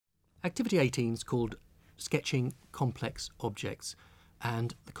Activity 18 is called Sketching Complex Objects,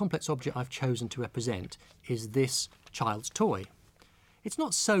 and the complex object I've chosen to represent is this child's toy. It's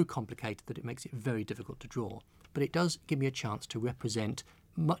not so complicated that it makes it very difficult to draw, but it does give me a chance to represent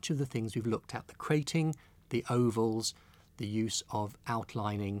much of the things we've looked at: the crating, the ovals, the use of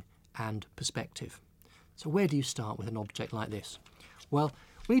outlining and perspective. So where do you start with an object like this? Well,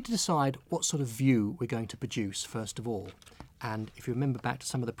 we need to decide what sort of view we're going to produce first of all. And if you remember back to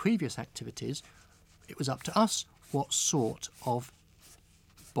some of the previous activities, it was up to us what sort of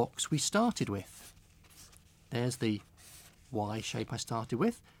box we started with. There's the Y shape I started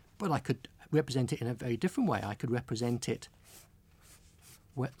with, but I could represent it in a very different way. I could represent it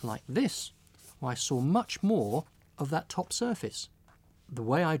like this, where I saw much more of that top surface. The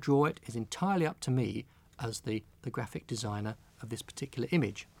way I draw it is entirely up to me as the graphic designer of this particular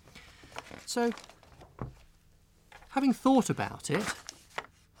image. So, having thought about it,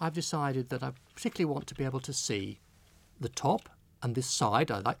 I've decided that I particularly want to be able to see the top and this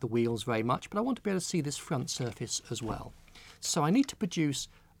side. I like the wheels very much, but I want to be able to see this front surface as well. So I need to produce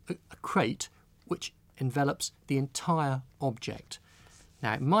a crate which envelops the entire object.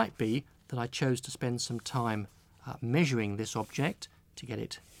 Now, it might be that I chose to spend some time measuring this object to get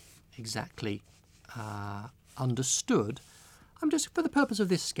it exactly understood. For the purpose of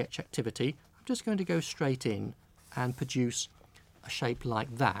this sketch activity, I'm just going to go straight in and produce a shape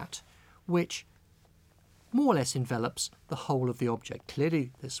like that, which more or less envelops the whole of the object.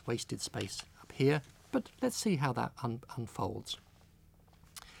 Clearly there's wasted space up here, but let's see how that unfolds.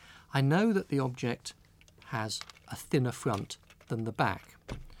 I know that the object has a thinner front than the back,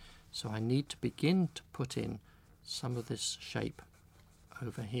 so I need to begin to put in some of this shape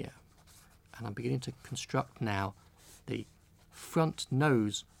over here. And I'm beginning to construct now the front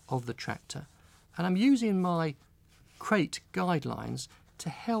nose of the tractor, and I'm using my crate guidelines to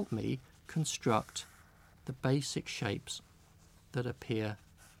help me construct the basic shapes that appear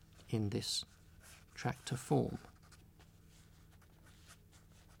in this tractor form.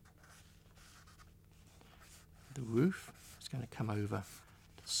 The roof is going to come over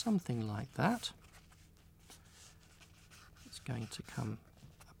to something like that. It's going to come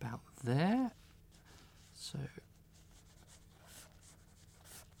about there. So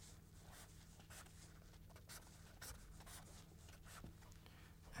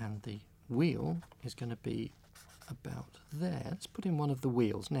and the wheel is going to be about there. Let's put in one of the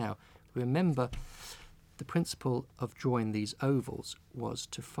wheels. Now, remember, the principle of drawing these ovals was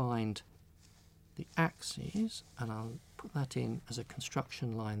to find the axes, and I'll put that in as a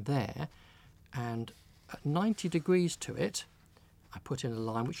construction line there, and at 90 degrees to it, I put in a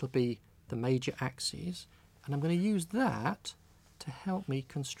line which will be the major axes, and I'm going to use that to help me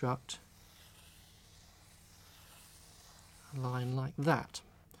construct a line like that.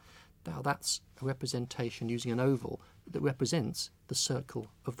 Now that's a representation using an oval that represents the circle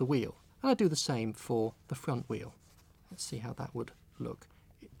of the wheel. And I do the same for the front wheel. Let's see how that would look.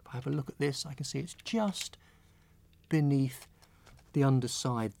 If I have a look at this, I can see it's just beneath the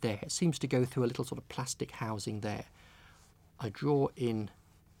underside there. It seems to go through a little sort of plastic housing there. I draw in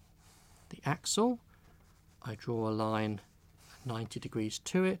the axle, I draw a line 90 degrees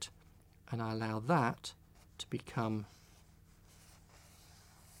to it, and I allow that to become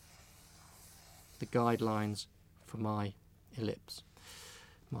the guidelines for my ellipse,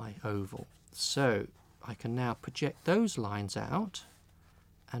 my oval. So I can now project those lines out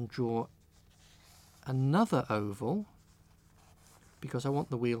and draw another oval because I want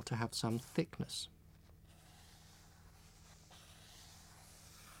the wheel to have some thickness.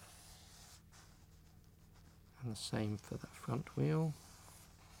 And the same for the front wheel.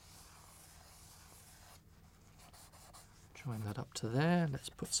 Join that up to there. Let's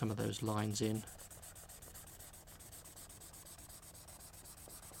put some of those lines in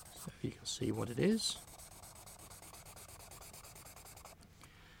so you can see what it is.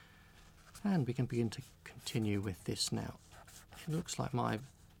 And we can begin to continue with this now. It looks like my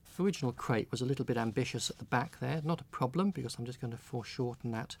original crate was a little bit ambitious at the back there. Not a problem, because I'm just going to foreshorten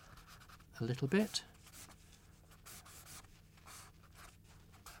that a little bit.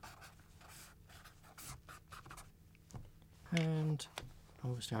 And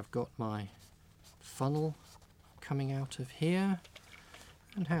obviously I've got my funnel coming out of here.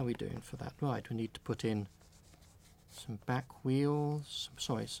 And how are we doing for that? Right, we need to put in some back wheels,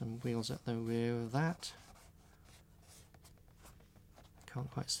 some wheels at the rear of that.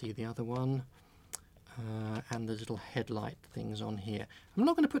 Can't quite see the other one. And the little headlight things on here. I'm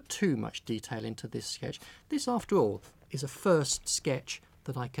not going to put too much detail into this sketch. This, after all, is a first sketch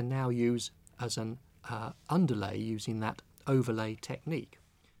that I can now use as an underlay using that overlay technique.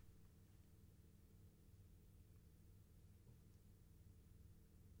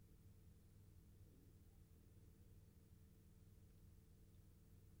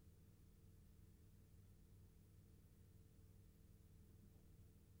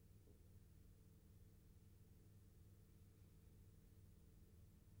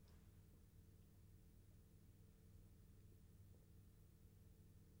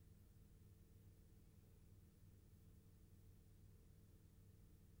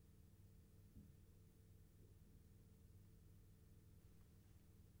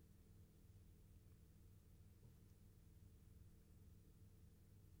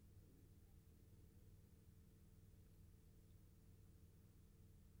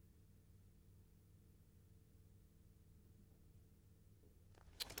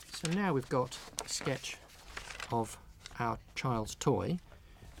 So now we've got a sketch of our child's toy,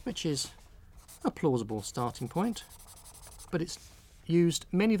 which is a plausible starting point, but it's used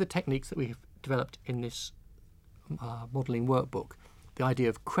many of the techniques that we have developed in this modelling workbook. The idea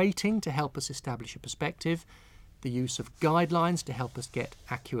of crating to help us establish a perspective, the use of guidelines to help us get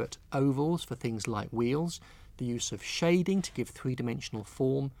accurate ovals for things like wheels, the use of shading to give three-dimensional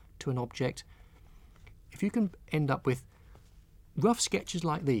form to an object. If you can end up with rough sketches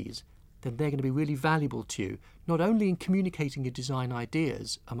like these, then they're going to be really valuable to you, not only in communicating your design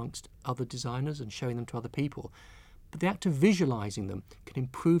ideas amongst other designers and showing them to other people, but the act of visualising them can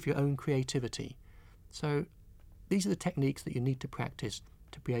improve your own creativity. So these are the techniques that you need to practice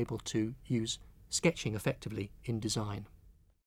to be able to use sketching effectively in design.